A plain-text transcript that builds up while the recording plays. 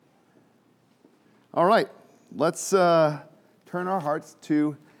All right, let's turn our hearts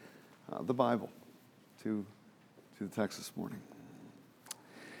to the Bible, to the text this morning.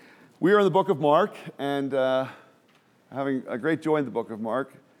 We are in the book of Mark, and having a great joy in the book of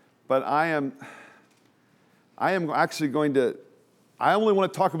Mark, but I am actually going to, I only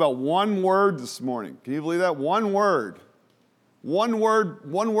want to talk about one word this morning. Can you believe that? One word. One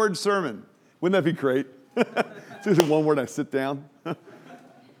word sermon. Wouldn't that be great? Just one word, I sit down.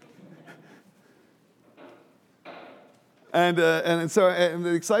 And so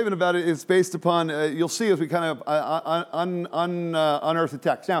the excitement about it is based upon, you'll see as we kind of unearth the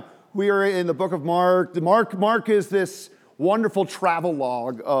text. Now, we are in the book of Mark. Mark is this wonderful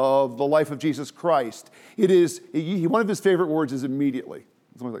travelogue of the life of Jesus Christ. It is, one of his favorite words is immediately.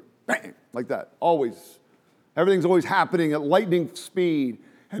 It's always like, bang, like that, always. Everything's always happening at lightning speed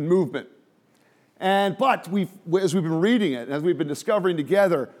and movement. But as we've been reading it, and as we've been discovering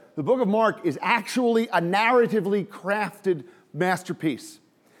together, the book of Mark is actually a narratively crafted masterpiece.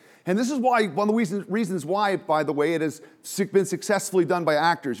 And this is why, one of the reasons why, by the way, it has been successfully done by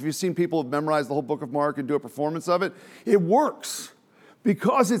actors. If you've seen people have memorized the whole book of Mark and do a performance of it, it works.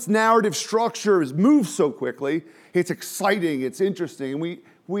 Because its narrative structure moves so quickly, it's exciting, it's interesting. And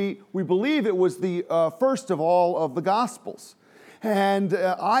we believe it was the first of all of the Gospels. And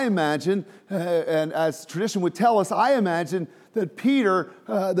I imagine, and as tradition would tell us, I imagine that Peter,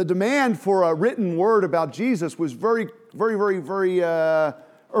 the demand for a written word about Jesus was very, very, very, very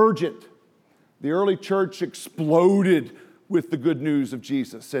urgent. The early church exploded with the good news of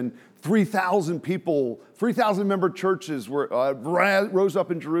Jesus, and 3,000 people, 3,000 member churches rose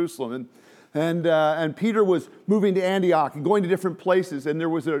up in Jerusalem, and Peter was moving to Antioch and going to different places, and there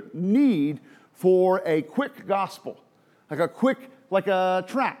was a need for a quick gospel, like a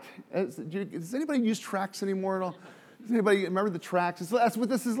tract. Does anybody use tracts anymore at all? Does anybody remember the tracts? That's what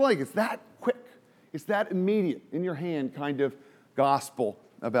this is like. It's that quick. It's that immediate, in your hand kind of gospel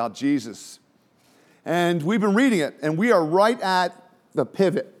about Jesus. And we've been reading it, and we are right at the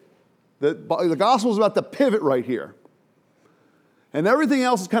pivot. The gospel is about the pivot right here. And everything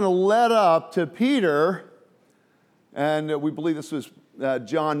else is kind of led up to Peter, and we believe this was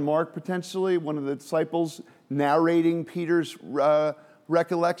John Mark, potentially, one of the disciples, narrating Peter's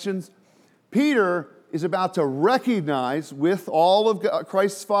recollections. Peter is about to recognize with all of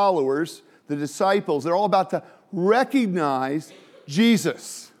Christ's followers, the disciples, they're all about to recognize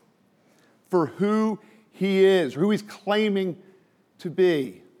Jesus for who he is, who he's claiming to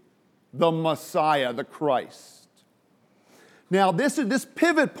be, the Messiah, the Christ. Now, this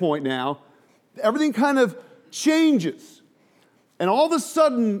pivot point now, everything kind of changes. And all of a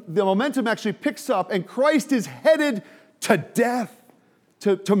sudden, the momentum actually picks up, and Christ is headed to death,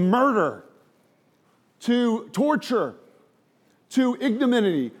 to murder, to torture, to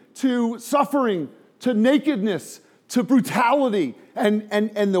ignominy, to suffering, to nakedness, to brutality. And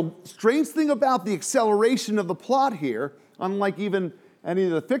the strange thing about the acceleration of the plot here, unlike even any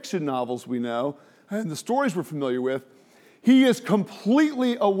of the fiction novels we know and the stories we're familiar with, he is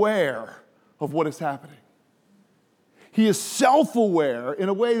completely aware of what is happening. He is self-aware in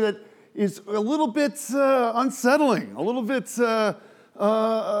a way that is a little bit unsettling, a little bit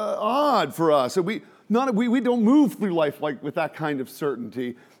odd for us. So we don't move through life like with that kind of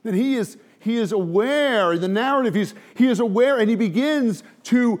certainty. That he is aware, in the narrative, he is aware, and he begins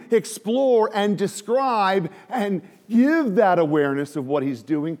to explore and describe and give that awareness of what he's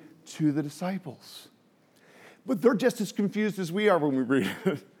doing to the disciples. But they're just as confused as we are when we read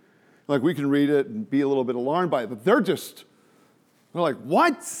it. Like, we can read it and be a little bit alarmed by it, but they're like,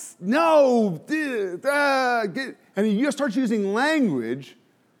 what? No. And he starts using language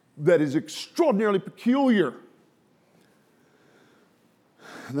that is extraordinarily peculiar.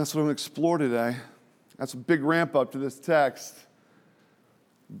 And that's what I'm going to explore today. That's a big ramp up to this text.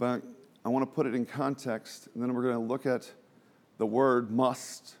 But I want to put it in context, and then we're going to look at the word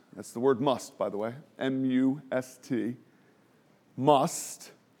must. That's the word must, by the way. M-U-S-T.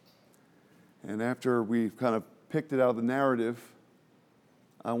 Must. And after we've kind of picked it out of the narrative,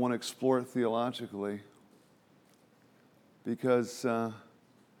 I want to explore it theologically because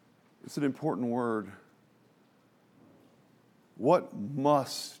it's an important word. What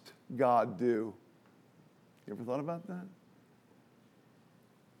must God do? You ever thought about that?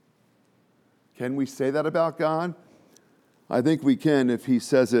 Can we say that about God? I think we can if he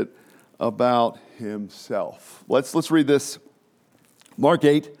says it about himself. Let's read this. Mark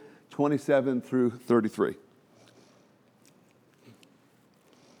 8, 27 through 33.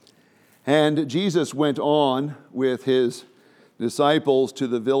 And Jesus went on with his disciples to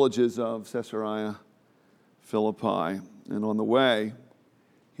the villages of Caesarea Philippi. And on the way,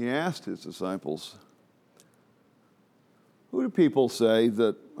 he asked his disciples, "Who do people say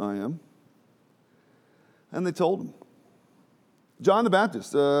that I am?" And they told him, "John the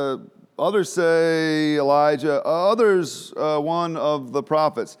Baptist. Others say Elijah. Others, one of the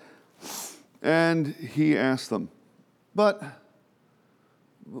prophets." And he asked them, "But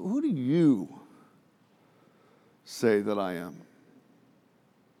who do you say that I am?"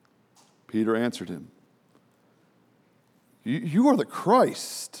 Peter answered him, "You are the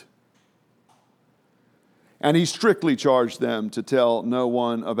Christ." And he strictly charged them to tell no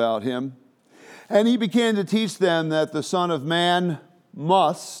one about him. And he began to teach them that the Son of Man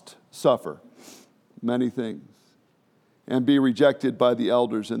must suffer many things and be rejected by the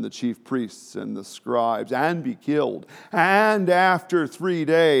elders and the chief priests and the scribes and be killed, and after 3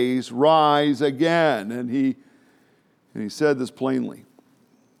 days rise again. And he said this plainly.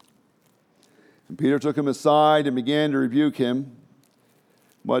 And Peter took him aside and began to rebuke him.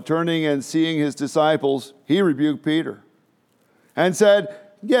 But turning and seeing his disciples, he rebuked Peter and said,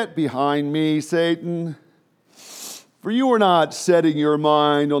 "Get behind me, Satan, for you are not setting your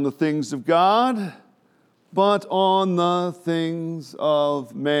mind on the things of God, but on the things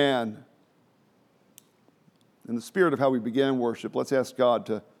of man." In the spirit of how we began worship, let's ask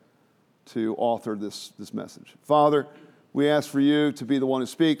God to author this message. Father, we ask for you to be the one who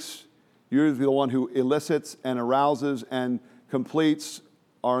speaks. You're the one who elicits and arouses and completes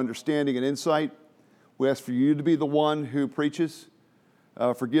our understanding and insight. We ask for you to be the one who preaches.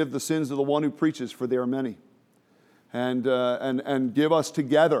 Forgive the sins of the one who preaches, for they are many. And give us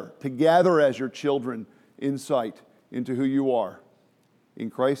together as your children, insight into who you are. In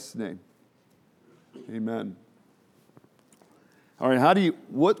Christ's name, amen. All right,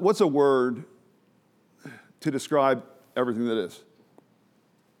 what's a word to describe everything that is?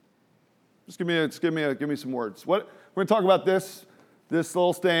 Just give me some words. We're going to talk about this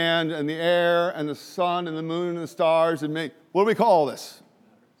little stand and the air and the sun and the moon and the stars and me. What do we call this?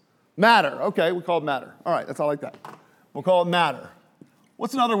 Matter. Okay, we call it matter. All right, I like that. We'll call it matter.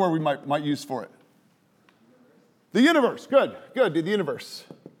 What's another word we might use for it? The universe. Good. The universe.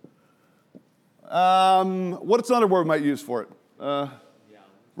 What's another word we might use for it?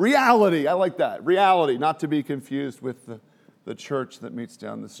 Reality. I like that. Reality, not to be confused with the church that meets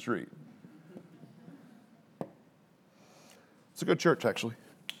down the street. It's a good church, actually.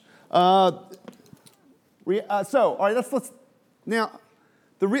 All right, let's now.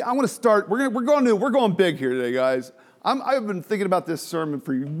 I want to start. We're going big here today, guys. I've been thinking about this sermon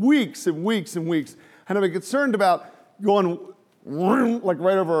for weeks and weeks and weeks, and I've been concerned about going like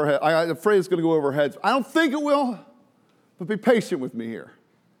right over our head. I'm afraid it's going to go over our heads. I don't think it will, but be patient with me here.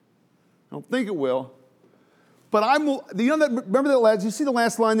 I don't think it will, but remember that last? You see the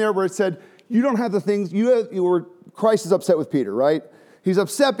last line there where it said, "You don't have the things you were." Christ is upset with Peter, right? He's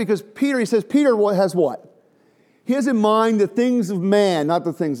upset because Peter has what? He has in mind the things of man, not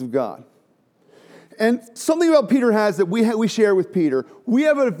the things of God. And something about Peter has that we share with Peter. We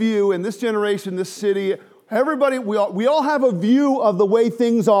have a view in this generation, this city, everybody, we all have a view of the way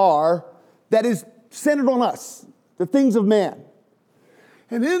things are that is centered on us, the things of man.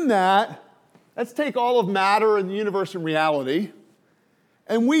 And in that, let's take all of matter and the universe and reality,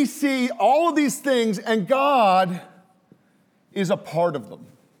 and we see all of these things, and God is a part of them.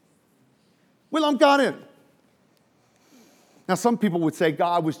 We lump God in. Now, some people would say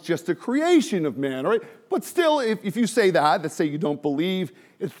God was just a creation of man, right? But still, if you say that, let's say you don't believe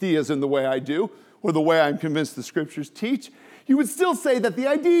in theism the way I do, or the way I'm convinced the scriptures teach, you would still say that the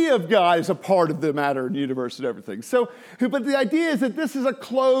idea of God is a part of the matter and universe and everything. But the idea is that this is a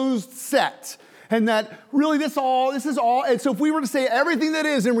closed set. And that really this is all, and so if we were to say everything that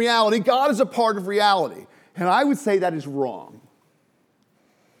is in reality, God is a part of reality. And I would say that is wrong.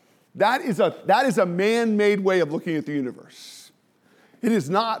 That is a man-made way of looking at the universe. It is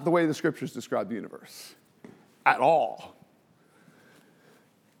not the way the scriptures describe the universe at all.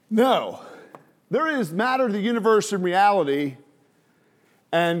 No. There is matter, the universe, and reality,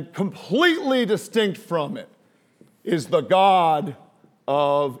 and completely distinct from it is the God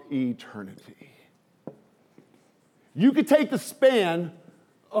of eternity. You could take the span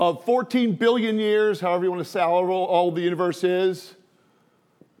of 14 billion years, however you want to say how old the universe is.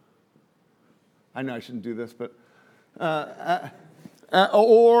 I know I shouldn't do this, but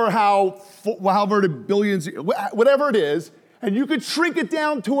or however many billions, whatever it is, and you could shrink it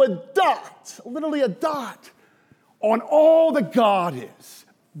down to a dot, literally a dot, on all that God is.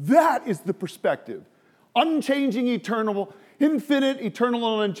 That is the perspective. Unchanging, eternal, infinite,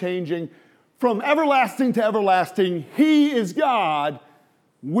 eternal, and unchanging. From everlasting to everlasting, He is God,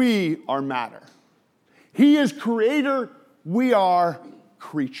 we are matter. He is creator, we are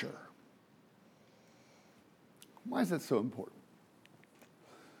creature. Why is that so important?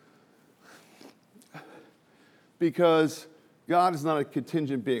 Because God is not a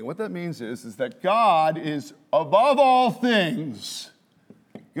contingent being. What that means is that God is above all things.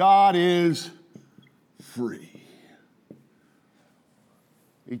 God is free.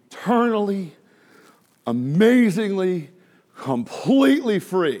 Eternally, amazingly, completely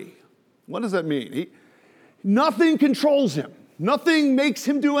free. What does that mean? Nothing controls him. Nothing makes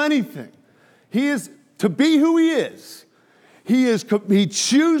him do anything. He is to be who he is. He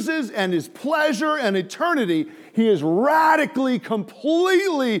chooses, and his pleasure and eternity, he is radically,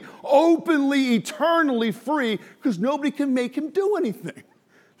 completely, openly, eternally free because nobody can make him do anything.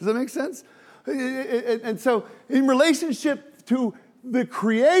 Does that make sense? And so in relationship to the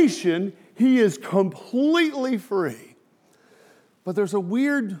creation, he is completely free. But there's a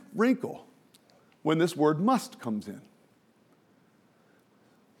weird wrinkle when this word must comes in.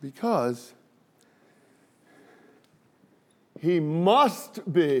 Because he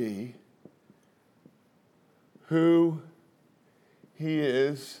must be who he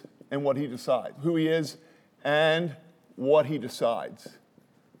is and what he decides. Who he is and what he decides.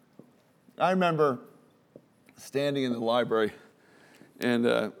 I remember standing in the library and,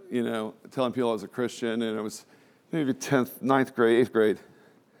 telling people I was a Christian, and it was maybe 10th, 9th grade, 8th grade.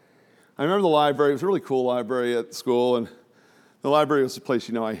 I remember the library. It was a really cool library at school, and the library was the place,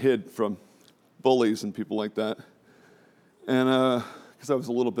 I hid from bullies and people like that. And because I was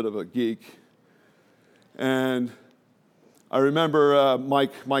a little bit of a geek. And I remember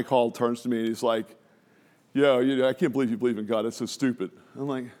Mike Hall turns to me and he's like, I can't believe you believe in God. That's so stupid. I'm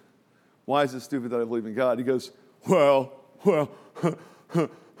like, why is it stupid that I believe in God? He goes,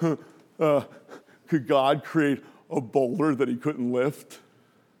 could God create a boulder that he couldn't lift?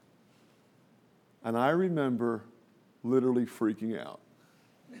 And I remember literally freaking out.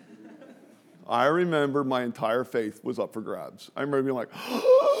 I remember my entire faith was up for grabs. I remember being like,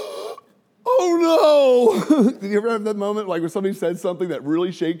 oh no! Did you ever have that moment like when somebody said something that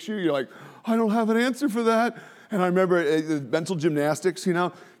really shakes you? You're like, I don't have an answer for that. And I remember mental gymnastics,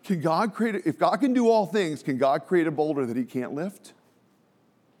 can God if God can do all things, can God create a boulder that he can't lift?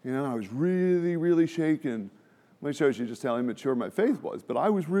 I was really, really shaken. It shows you just how immature my faith was, but I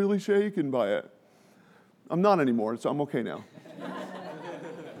was really shaken by it. I'm not anymore, so I'm okay now.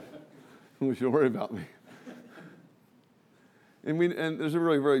 You should worry about me. And there's a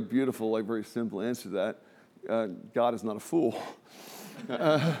really, very beautiful, very simple answer to that. God is not a fool.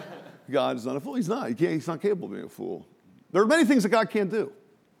 God is not a fool. He's not. He's not capable of being a fool. There are many things that God can't do.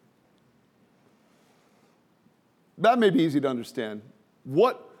 That may be easy to understand.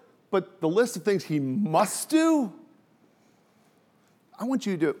 But the list of things he must do, I want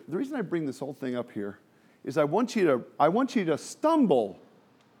you to do. The reason I bring this whole thing up here is I want you to stumble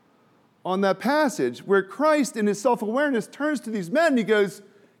on that passage where Christ, in his self-awareness, turns to these men and he goes,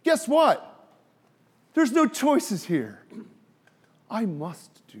 guess what? There's no choices here. I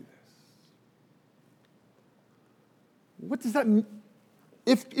must do this. What does that mean?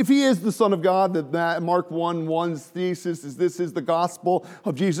 If he is the Son of God, that Mark 1:1's thesis is this is the gospel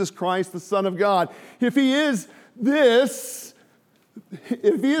of Jesus Christ, the Son of God. If he is this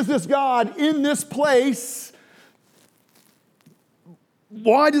God in this place,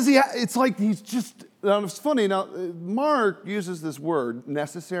 why does he it's like he's just, it's funny, now Mark uses this word,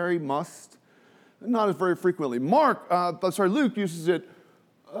 necessary, must, not as very frequently. Luke uses it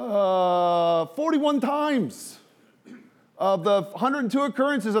 41 times. Of the 102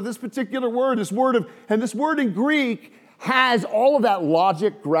 occurrences of this particular word, and this word in Greek has all of that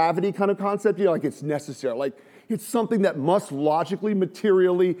logic, gravity kind of concept, like it's necessary, like it's something that must logically,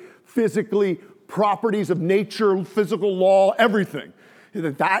 materially, physically, properties of nature, physical law, everything.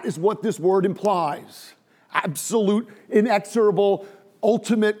 That is what this word implies. Absolute, inexorable,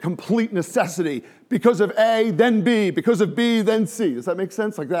 ultimate, complete necessity. Because of A, then B. Because of B, then C. Does that make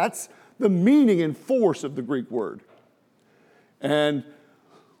sense? Like that's the meaning and force of the Greek word. And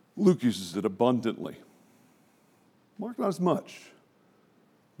Luke uses it abundantly. Mark not as much.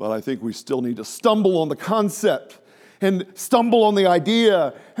 But I think we still need to stumble on the concept and stumble on the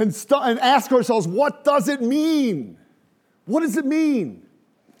idea and ask ourselves, what does it mean? What does it mean?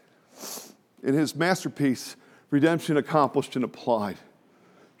 In his masterpiece, Redemption Accomplished and Applied,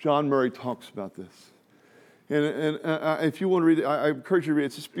 John Murray talks about this. And if you want to read it, I encourage you to read it.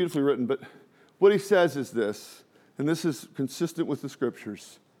 It's just beautifully written. But what he says is this, and this is consistent with the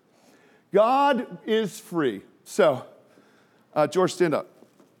scriptures. God is free. So, George, stand up.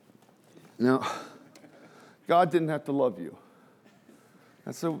 Now, God didn't have to love you.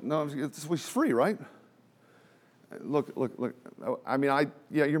 He's free, right? look. I mean,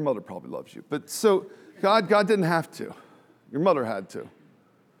 your mother probably loves you. But so God didn't have to. Your mother had to.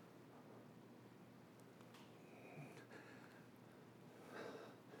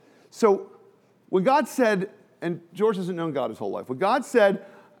 So when God said, and George hasn't known God his whole life, when God said,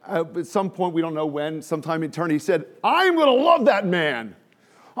 at some point, we don't know when, sometime in eternity, he said, I'm going to love that man.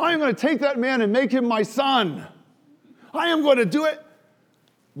 I am going to take that man and make him my son. I am going to do it.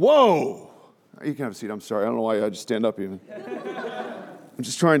 Whoa. You can have a seat. I'm sorry. I don't know why I just stand up even. I'm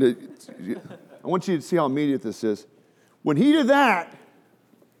just trying to, I want you to see how immediate this is. When he did that,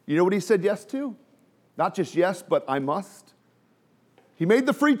 you know what he said yes to? Not just yes, but I must. He made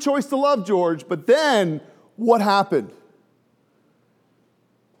the free choice to love George, but then what happened?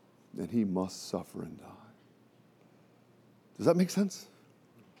 Then he must suffer and die. Does that make sense?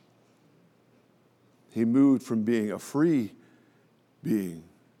 He moved from being a free being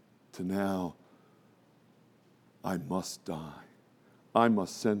to now, I must die. I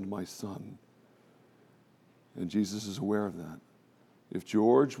must send my son. And Jesus is aware of that. If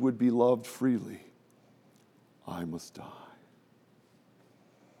George would be loved freely, I must die.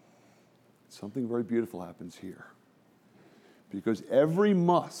 Something very beautiful happens here. Because every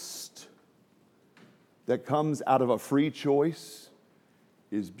must that comes out of a free choice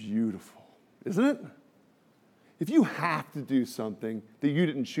is beautiful, isn't it? If you have to do something that you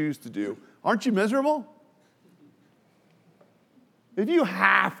didn't choose to do, aren't you miserable? If you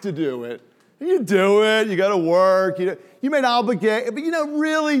have to do it, you do it, you got to work, you may obligate, but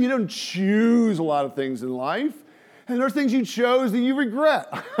really, you don't choose a lot of things in life. And there are things you chose that you regret.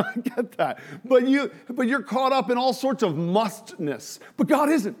 I get that. But you're caught up in all sorts of mustness. But God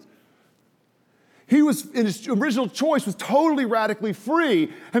isn't. He was, in his original choice, was totally radically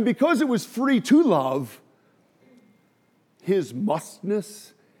free. And because it was free to love, his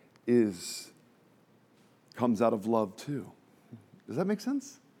mustness comes out of love too. Does that make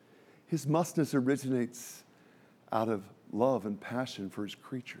sense? His mustness originates out of love and passion for his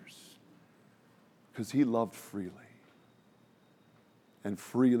creatures because he loved freely and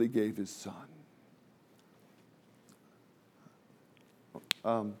freely gave his son.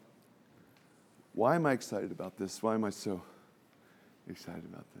 Why am I excited about this? Why am I so excited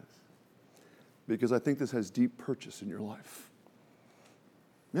about this? Because I think this has deep purchase in your life.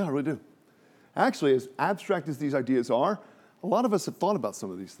 Yeah, I really do. Actually, as abstract as these ideas are, a lot of us have thought about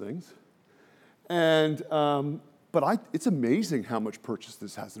some of these things. And it's amazing how much purchase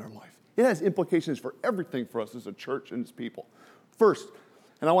this has in our life. It has implications for everything for us as a church and as people. First,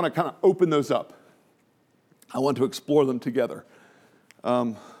 and I want to kind of open those up. I want to explore them together.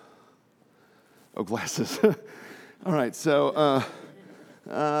 Glasses. All right, so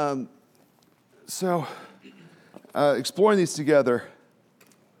exploring these together,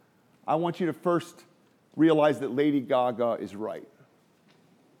 I want you to first realize that Lady Gaga is right.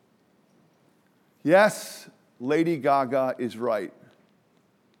 Yes, Lady Gaga is right.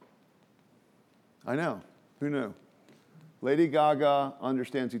 I know. Who knew? Lady Gaga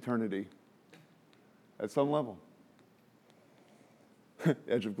understands eternity at some level.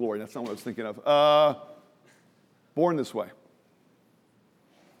 Edge of Glory, that's not what I was thinking of. Born This Way.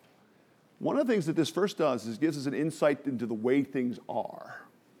 One of the things that this first does is gives us an insight into the way things are.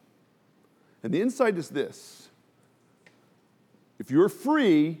 And the insight is this. If you're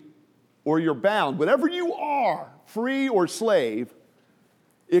free or you're bound, whatever you are, free or slave,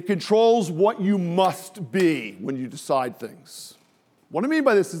 it controls what you must be when you decide things. What I mean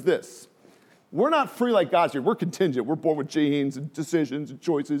by this is this. We're not free like God's here. We're contingent. We're born with genes and decisions and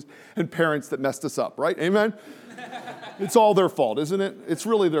choices and parents that messed us up, right? Amen? It's all their fault, isn't it? It's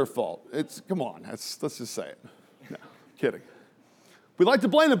really their fault. Come on, let's just say it. No, kidding. We like to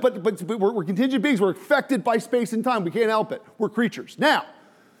blame them, but we're contingent beings. We're affected by space and time. We can't help it. We're creatures. Now,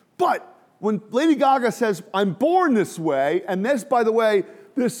 but when Lady Gaga says, I'm born this way, and this, by the way,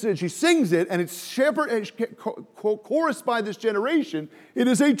 she sings it, and it's chorused by this generation, it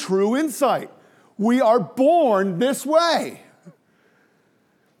is a true insight. We are born this way.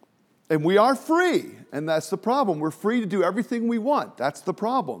 And we are free, and that's the problem. We're free to do everything we want. That's the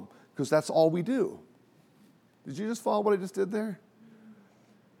problem, because that's all we do. Did you just follow what I just did there?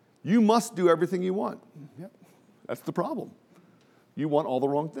 You must do everything you want. Yep. That's the problem. You want all the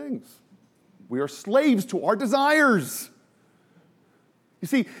wrong things. We are slaves to our desires. You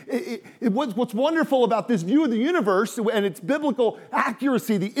see, what's wonderful about this view of the universe and its biblical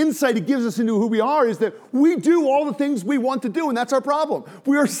accuracy, the insight it gives us into who we are, is that we do all the things we want to do, and that's our problem.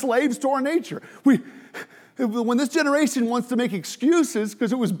 We are slaves to our nature. When this generation wants to make excuses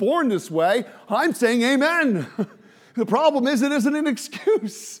because it was born this way, I'm saying amen. The problem is it isn't an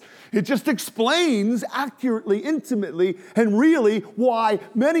excuse. It just explains accurately, intimately, and really why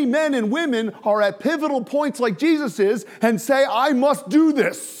many men and women are at pivotal points like Jesus is and say, I must do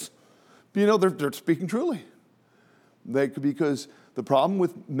this. You know, they're speaking truly. Because the problem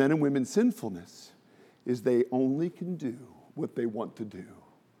with men and women's sinfulness is they only can do what they want to do.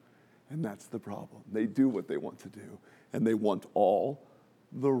 And that's the problem. They do what they want to do, and they want all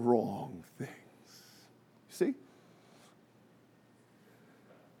the wrong things. You see?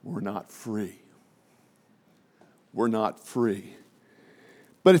 We're not free. We're not free.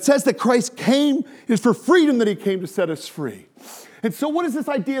 But it says that Christ came, it is for freedom that he came to set us free. And so what is this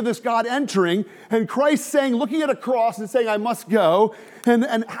idea of this God entering and Christ saying, looking at a cross and saying, I must go?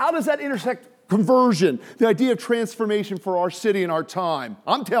 And how does that intersect conversion, the idea of transformation for our city and our time?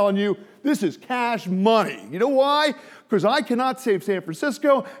 I'm telling you, this is cash money. You know why? Because I cannot save San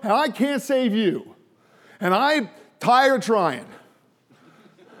Francisco, and I can't save you. And I'm tired of trying.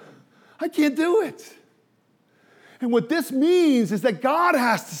 I can't do it. And what this means is that God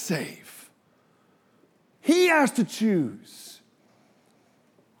has to save. He has to choose.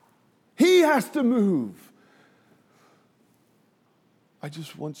 He has to move. I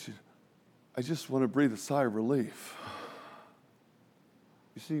just want to breathe a sigh of relief.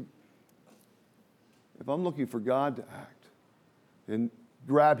 You see, if I'm looking for God to act and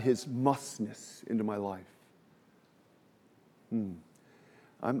grab his mustness into my life, I'm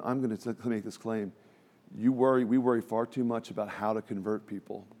going to make this claim. We worry far too much about how to convert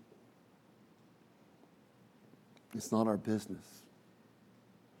people. It's not our business.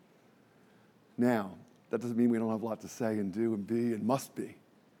 Now, that doesn't mean we don't have a lot to say and do and be and must be.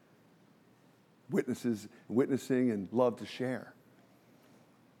 Witnessing and love to share.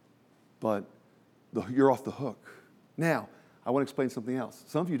 But you're off the hook. Now, I want to explain something else.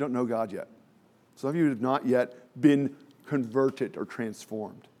 Some of you don't know God yet. Some of you have not yet been converted or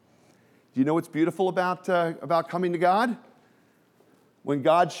transformed. Do you know what's beautiful about coming to God? When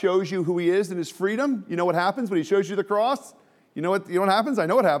God shows you who he is and his freedom, you know what happens when he shows you the cross? You know what happens? I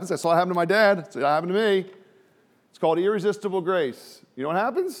know what happens. I saw it happen to my dad. It happened to me. It's called irresistible grace. You know what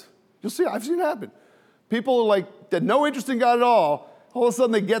happens? You'll see. I've seen it happen. People that had no interest in God at all of a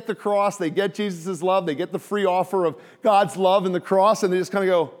sudden they get the cross, they get Jesus' love, they get the free offer of God's love in the cross, and they just kind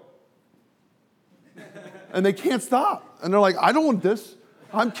of go, and they can't stop. And they're like, I don't want this.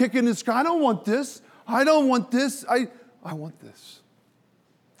 I'm kicking this guy. I don't want this. I don't want this. I want this.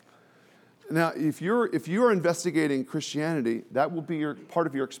 Now, if you're investigating Christianity, that will be part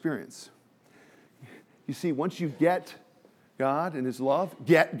of your experience. You see, once you get God and his love,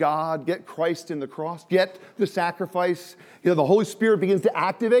 get Christ in the cross, get the sacrifice, the Holy Spirit begins to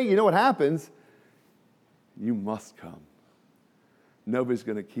activate, you know what happens? You must come. Nobody's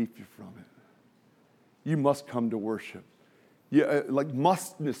going to keep you from it. You must come to worship.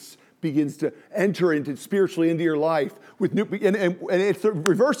 Mustness begins to enter spiritually into your life with new, and it's the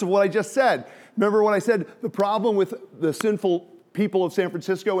reverse of what I just said. Remember what I said? The problem with the sinful people of San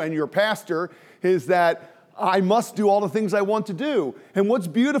Francisco and your pastor is that I must do all the things I want to do. And what's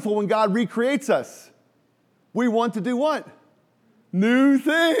beautiful when God recreates us? We want to do what? New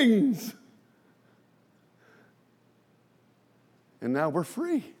things. And now we're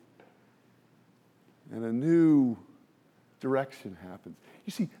free. And a new direction happens.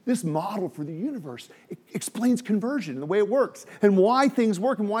 You see, this model for the universe explains conversion and the way it works, and why things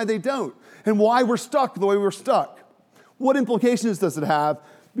work and why they don't, and why we're stuck the way we're stuck. What implications does it have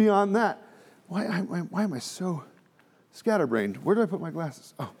beyond that? Why am I so scatterbrained? Where do I put my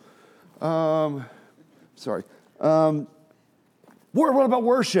glasses? Sorry. What about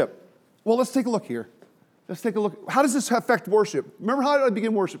worship? Well, let's take a look here. Let's take a look. How does this affect worship? Remember how did I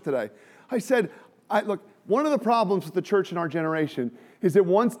begin worship today? I said, look, one of the problems with the church in our generation is it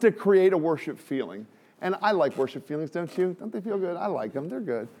wants to create a worship feeling. And I like worship feelings, don't you? Don't they feel good? I like them. They're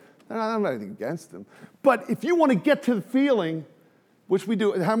good. I'm not anything against them. But if you want to get to the feeling, which we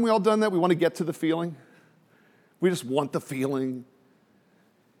do, haven't we all done that? We want to get to the feeling. We just want the feeling.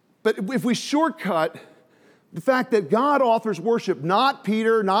 But if we shortcut the fact that God authors worship, not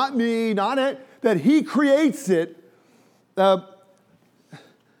Peter, not me, not it, that he creates it,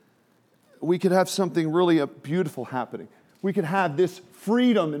 we could have something really beautiful happening. We could have this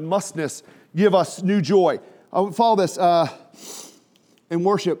freedom and mustness give us new joy. I'll follow this in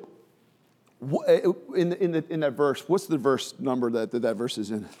worship. In that verse, what's the verse number that verse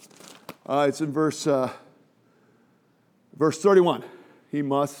is in? It's in verse 31. He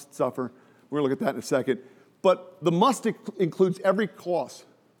must suffer. We're going to look at that in a second. But the must includes every clause.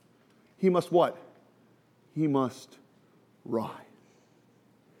 He must what? He must rise.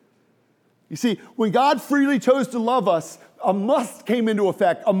 You see, when God freely chose to love us, a must came into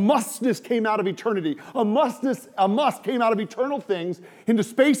effect. A mustness came out of eternity. A must came out of eternal things into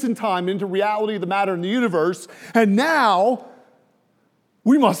space and time, into reality of the matter in the universe. And now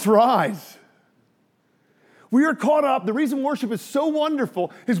we must rise. We are caught up. The reason worship is so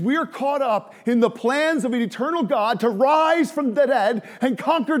wonderful is we are caught up in the plans of an eternal God to rise from the dead and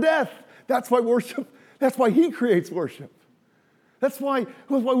conquer death. That's why He creates worship. That's why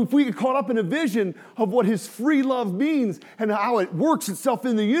if we get caught up in a vision of what His free love means and how it works itself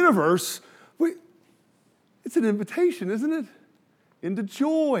in the universe, it's an invitation, isn't it? Into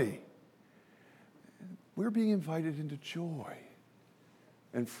joy. We're being invited into joy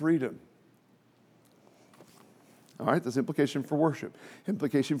and freedom. All right, that's implication for worship,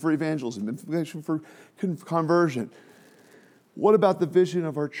 implication for evangelism, implication for conversion. What about the vision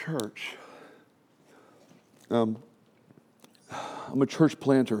of our church? I'm a church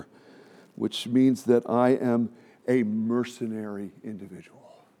planter, which means that I am a mercenary individual.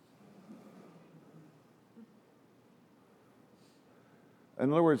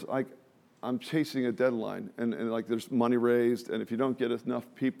 In other words, like I'm chasing a deadline, and like there's money raised, and if you don't get enough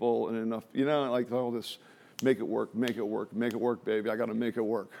people and enough, like all this, make it work, baby. I got to make it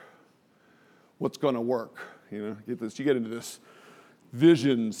work. What's going to work? You get into this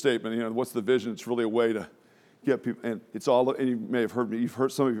vision statement. What's the vision? It's really a way to get people, and it's all. And you may have heard me.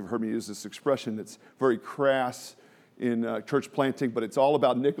 Some of you have heard me use this expression. It's very crass in church planting, but it's all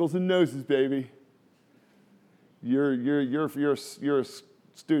about nickels and noses, baby. You're a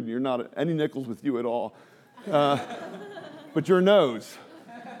student. You're not any nickels with you at all, but you're a nose.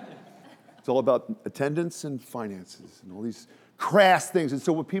 It's all about attendance and finances and all these crass things. And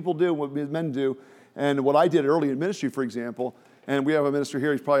so what people do, what men do, and what I did early in ministry, for example, and we have a minister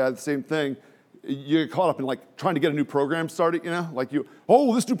here, he's probably had the same thing. You get caught up in like trying to get a new program started, this new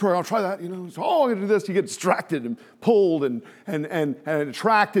program, I'll try that, so, I'm going to do this. You get distracted and pulled and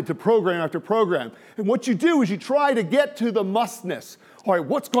attracted to program after program. And what you do is you try to get to the mustness. All right,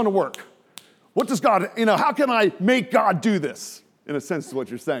 what's going to work? What does God, how can I make God do this? In a sense is what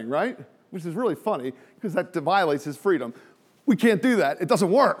you're saying, right? Which is really funny because that violates His freedom. We can't do that. It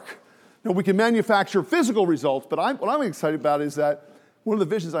doesn't work. We can manufacture physical results, but what I'm excited about is that one of the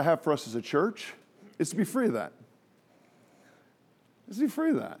visions I have for us as a church is to be free of that. Is to be free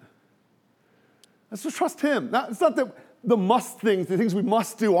of that. Let's just trust Him. It's not that the the things we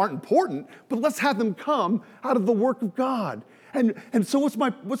must do aren't important, but let's have them come out of the work of God. And so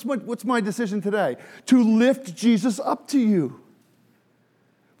what's my decision today? To lift Jesus up to you.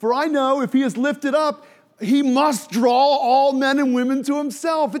 For I know if He is lifted up, He must draw all men and women to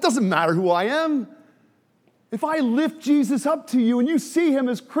Himself. It doesn't matter who I am. If I lift Jesus up to you and you see Him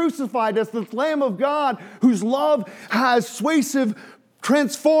as crucified, as the Lamb of God, whose love has persuasive,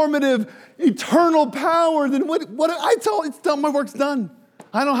 transformative, eternal power, then what I tell, it's done, my work's done.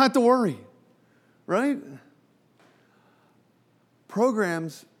 I don't have to worry, right?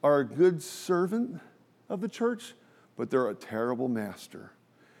 Programs are a good servant of the church, but they're a terrible master.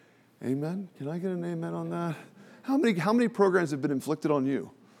 Amen? Can I get an amen on that? How many programs have been inflicted on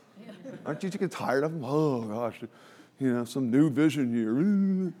you? Aren't you getting tired of them? Oh, gosh, some new vision here.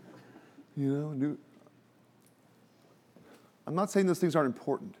 New. I'm not saying those things aren't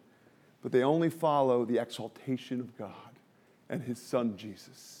important, but they only follow the exaltation of God and His Son,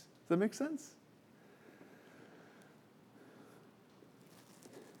 Jesus. Does that make sense?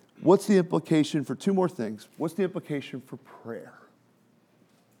 What's the implication for two more things? What's the implication for prayer?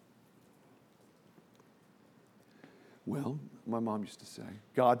 Well, my mom used to say,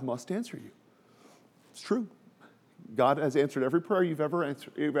 God must answer you. It's true. God has answered every prayer you've ever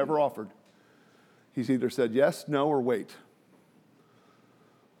offered. He's either said yes, no, or wait.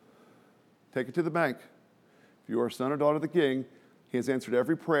 Take it to the bank. If you are a son or daughter of the King, He has answered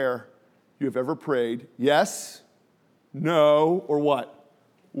every prayer you have ever prayed. Yes, no, or what?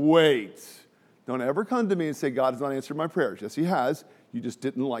 Wait. Don't ever come to me and say, God has not answered my prayers. Yes, He has. You just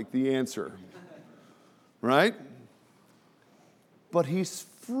didn't like the answer. Right? But He's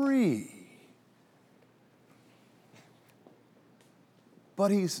free.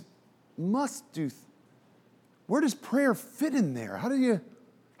 But He's must do. Where does prayer fit in there? How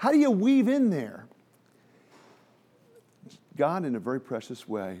do you weave in there? God, in a very precious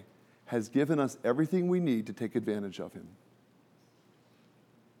way, has given us everything we need to take advantage of Him.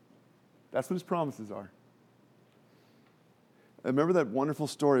 That's what His promises are. I remember that wonderful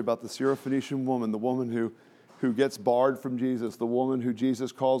story about the Syrophoenician woman, the woman who gets barred from Jesus, the woman who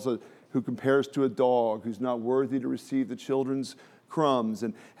Jesus who compares to a dog, who's not worthy to receive the children's crumbs.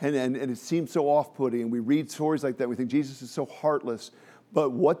 And it seems so off-putting. And we read stories like that. We think Jesus is so heartless.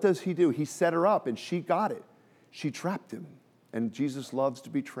 But what does he do? He set her up and she got it. She trapped him. And Jesus loves to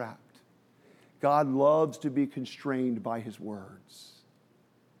be trapped. God loves to be constrained by his words.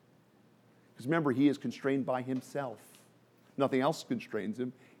 Because remember, he is constrained by himself. Nothing else constrains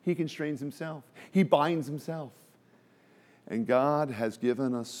him. He constrains himself. He binds himself. And God has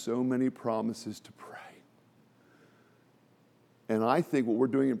given us so many promises to pray. And I think what we're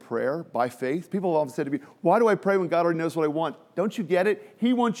doing in prayer, by faith, people have often said to me, why do I pray when God already knows what I want? Don't you get it?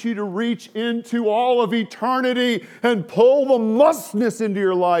 He wants you to reach into all of eternity and pull the mustness into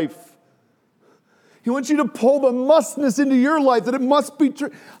your life. He wants you to pull the mustness into your life, that it must be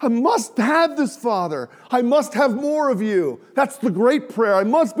true. I must have this, Father. I must have more of you. That's the great prayer. I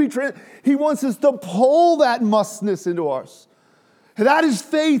must be He wants us to pull that mustness into us. And that is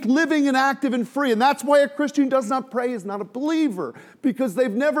faith, living and active and free. And that's why a Christian who does not pray is not a believer, because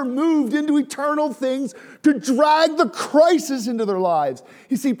they've never moved into eternal things to drag the crisis into their lives.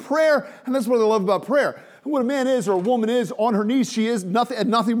 You see, prayer, and that's what I love about prayer. What a man is or a woman is on her knees, she is nothing and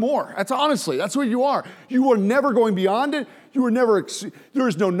nothing more. That's honestly, that's what you are. You are never going beyond it. You are never, there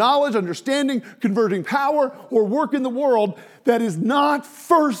is no knowledge, understanding, converting power, or work in the world that is not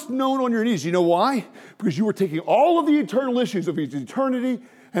first known on your knees. You know why? Because you are taking all of the eternal issues of his eternity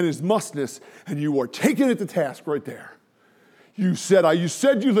and his mustness, and you are taking it to task right there. You said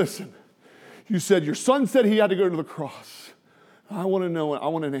you listened. You said your son said he had to go to the cross. I want to know, I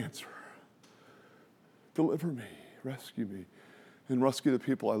want an answer. Deliver me, rescue me, and rescue the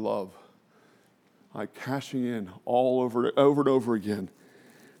people I love. Cashing in all over and over again.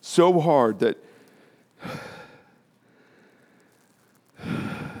 So hard that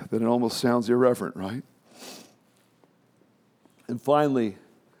it almost sounds irreverent, right? And finally,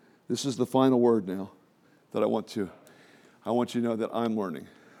 this is the final word now that I want you to know that I'm learning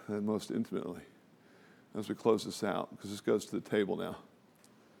most intimately as we close this out, because this goes to the table now.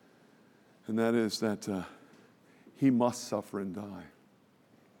 And that is that he must suffer and die.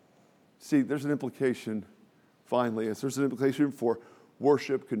 See, there's an implication, finally, there's an implication for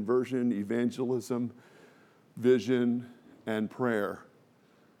worship, conversion, evangelism, vision, and prayer.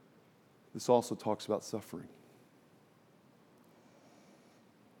 This also talks about suffering.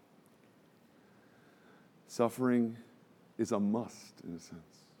 Suffering is a must, in a sense.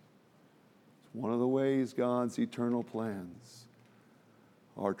 It's one of the ways God's eternal plans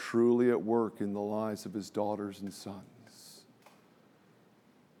are truly at work in the lives of his daughters and sons.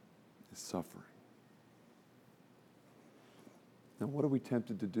 Is suffering. Now, what are we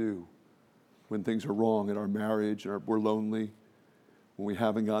tempted to do when things are wrong in our marriage, or we're lonely, when we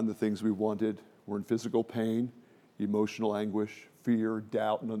haven't gotten the things we wanted, we're in physical pain, emotional anguish, fear,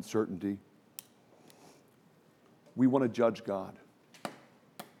 doubt, and uncertainty? We want to judge God.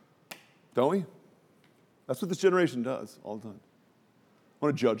 Don't we? That's what this generation does all the time. I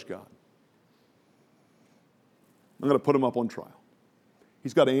want to judge God. I'm going to put him up on trial.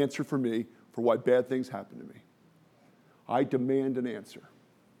 He's got to answer for me for why bad things happen to me. I demand an answer.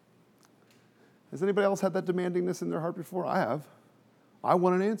 Has anybody else had that demandingness in their heart before? I have. I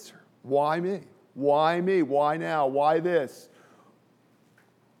want an answer. Why me? Why me? Why now? Why this?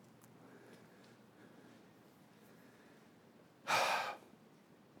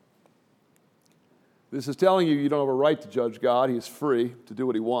 This is telling you don't have a right to judge God. He is free to do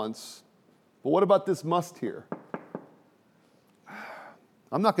what he wants. But what about this must here?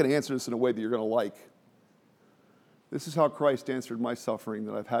 I'm not going to answer this in a way that you're going to like. This is how Christ answered my suffering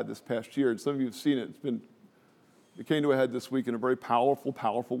that I've had this past year. And some of you have seen it. It came to a head this week in a very powerful,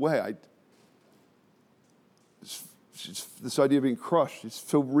 powerful way. This idea of being crushed, it's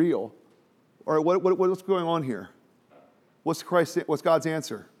so real. All right, what's going on here? What's God's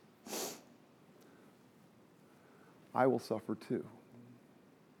answer? I will suffer too.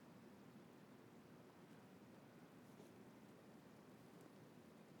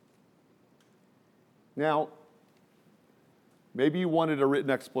 Now, maybe you wanted a written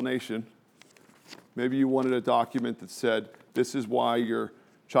explanation. Maybe you wanted a document that said, this is why your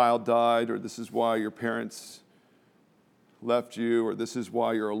child died, or this is why your parents left you, or this is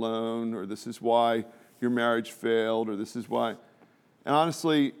why you're alone, or this is why your marriage failed, or this is why. And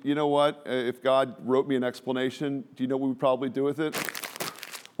honestly, you know what? If God wrote me an explanation, do you know what we would probably do with it?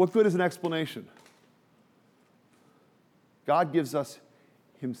 What good is an explanation? God gives us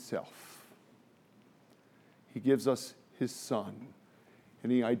himself. He gives us his son.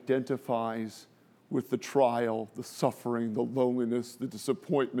 And he identifies with the trial, the suffering, the loneliness, the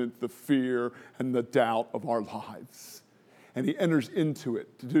disappointment, the fear, and the doubt of our lives. And he enters into it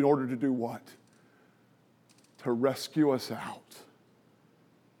in order to do what? To rescue us out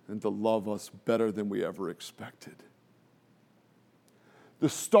and to love us better than we ever expected. the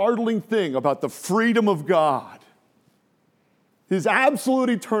startling thing about the freedom of God, his absolute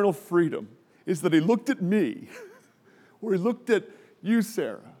eternal freedom, is that he looked at me, or he looked at you,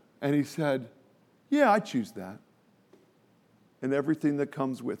 Sarah, and he said, yeah, I choose that. And everything that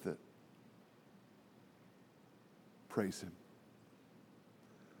comes with it. Praise him.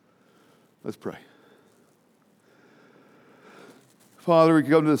 Let's pray. Father, we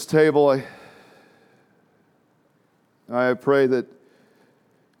come to this table. I pray that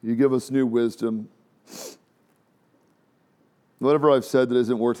you give us new wisdom. Whatever I've said that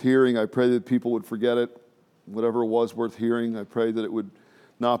isn't worth hearing, I pray that people would forget it. Whatever was worth hearing, I pray that it would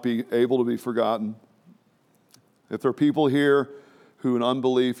not be able to be forgotten. If there are people here who in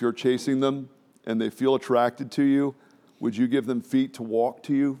unbelief you're chasing them and they feel attracted to you, would you give them feet to walk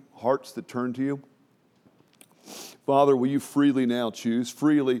to you, hearts that turn to you? Father, will you freely now choose,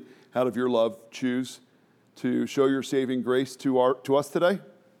 freely out of your love, choose to show your saving grace to us today,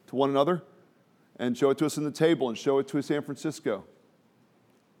 to one another, and show it to us in the table, and show it to San Francisco.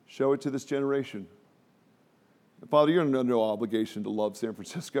 Show it to this generation. Father, you're under no obligation to love San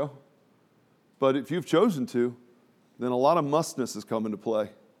Francisco. But if you've chosen to, then a lot of mustness has come into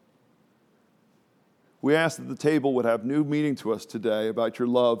play. We ask that the table would have new meaning to us today about your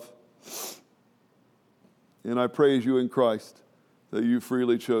love. And I praise you in Christ that you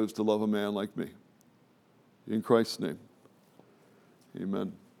freely chose to love a man like me. In Christ's name,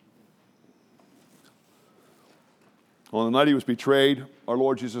 amen. On the night he was betrayed, our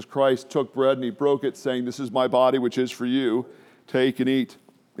Lord Jesus Christ took bread and he broke it, saying, "This is my body which is for you. Take and eat."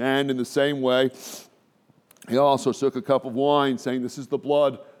 And in the same way, he also took a cup of wine, saying, "This is the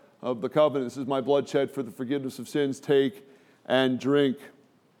blood of the covenant. This is my blood shed for the forgiveness of sins. Take and drink.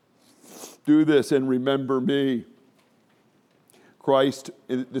 Do this and remember me." Christ,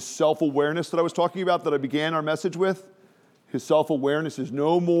 this self-awareness that I was talking about, that I began our message with, his self-awareness is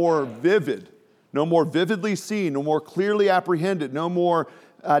no more vivid, no more vividly seen, no more clearly apprehended, no more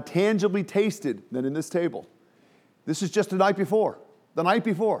tangibly tasted than in this table. This is just the night before. The night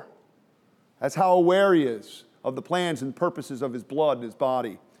before. That's how aware he is of the plans and purposes of his blood and his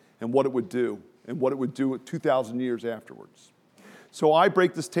body and what it would do, and what it would do 2,000 years afterwards. So I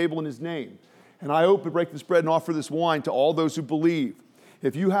break this table in his name, and I break this bread and offer this wine to all those who believe.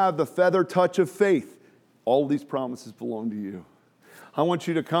 If you have the feather touch of faith, all these promises belong to you. I want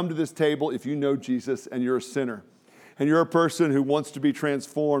you to come to this table if you know Jesus and you're a sinner, and you're a person who wants to be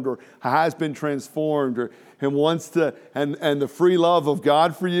transformed or has been transformed, or and wants to, and the free love of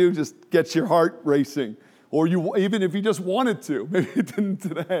God for you just gets your heart racing. Or you, even if you just wanted to, maybe it didn't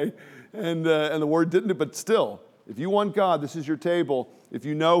today, and the word didn't, but still, if you want God, this is your table. If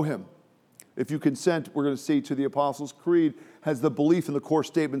you know him, if you consent, we're going to see, to the Apostles' Creed, has the belief in the core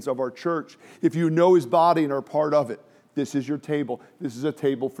statements of our church. If you know his body and are part of it, this is your table. This is a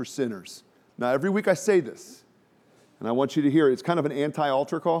table for sinners. Now, every week I say this, and I want you to hear it. It's kind of an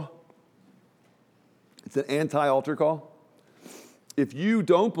anti-altar call. It's an anti-altar call. If you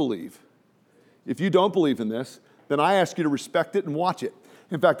don't believe in this, then I ask you to respect it and watch it.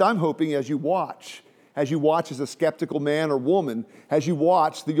 In fact, I'm hoping as you watch as a skeptical man or woman, as you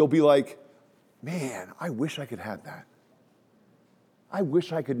watch, that you'll be like, man, I wish I could have that. I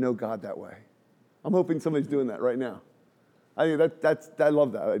wish I could know God that way. I'm hoping somebody's doing that right now. I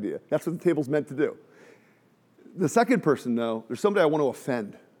love that idea. That's what the table's meant to do. The second person, though, there's somebody I want to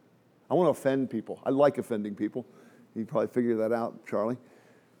offend. I want to offend people. I like offending people. You probably figured that out, Charlie.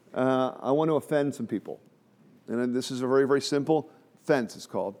 I want to offend some people. And this is a very, very simple fence, it's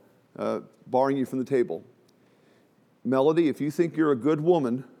called, barring you from the table. Melody, if you think you're a good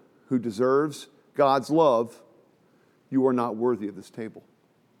woman who deserves God's love, you are not worthy of this table.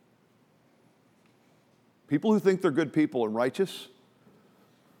 People who think they're good people and righteous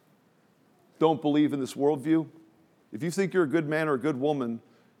don't believe in this worldview. If you think you're a good man or a good woman,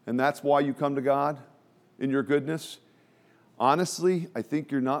 and that's why you come to God in your goodness, honestly, I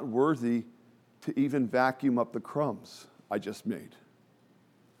think you're not worthy to even vacuum up the crumbs I just made.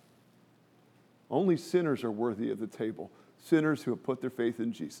 Only sinners are worthy of the table. Sinners who have put their faith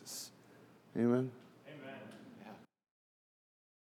in Jesus. Amen.